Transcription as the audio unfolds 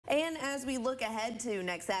And as we look ahead to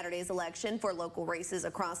next Saturday's election for local races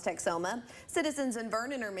across Texoma, citizens in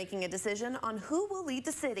Vernon are making a decision on who will lead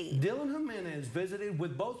the city. Dylan Jimenez visited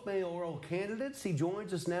with both mayoral candidates. He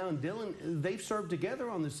joins us now. And Dylan, they've served together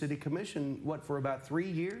on the city commission, what, for about 3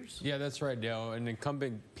 years? Yeah, that's right, Dale. And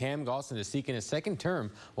incumbent Pam Gosselin is seeking a second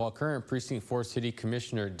term, while current Precinct 4 City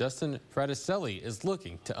Commissioner Dustin Fraticelli is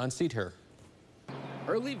looking to unseat her.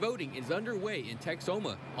 Early voting is underway in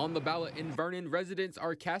Texoma. On the ballot in Vernon, residents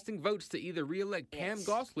are casting votes to either re-elect Pam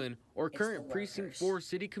Gosselin or current Precinct 4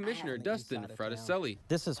 City Commissioner Dustin Fraticelli.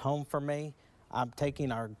 This is home for me. I'm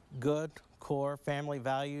taking our good core family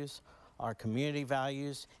values, our community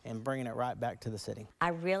values, and bringing it right back to the city. I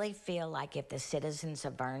really feel like if the citizens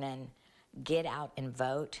of Vernon get out and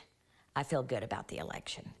vote, I feel good about the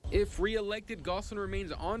election. If re-elected, Gosselin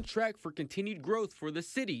remains on track for continued growth for the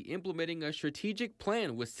city, implementing a strategic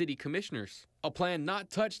plan with city commissioners. A plan not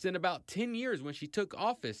touched in about 10 years when she took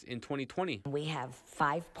office in 2020. We have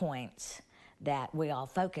 5 points that we all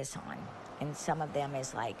focus on, and some of them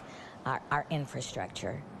is like our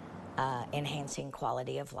infrastructure, enhancing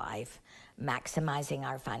quality of life, maximizing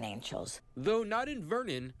our financials. Though not in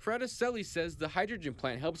Vernon, Fraticelli says the hydrogen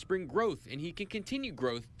plant helps bring growth, and he can continue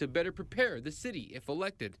growth to better prepare the city if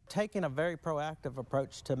elected. Taking a very proactive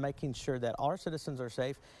approach to making sure that our citizens are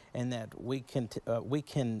safe and that we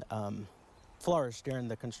can flourish during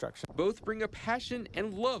the construction. Both bring a passion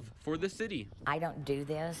and love for the city. I don't do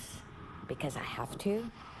this because I have to.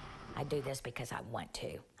 I do this because I want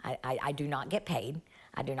to. I do not get paid.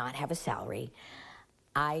 I do not have a salary.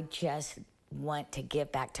 I just want to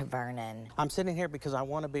give back to Vernon. I'm sitting here because I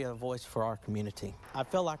want to be a voice for our community. I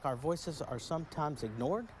feel like our voices are sometimes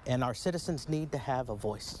ignored, and our citizens need to have a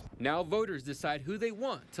voice. Now voters decide who they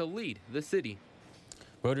want to lead the city.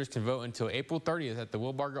 Voters can vote until April 30th at the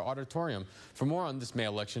Wilbarger Auditorium. For more on this May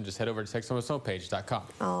election, just head over to Texomashomepage.com.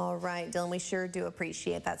 All right, Dylan, we sure do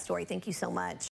appreciate that story. Thank you so much.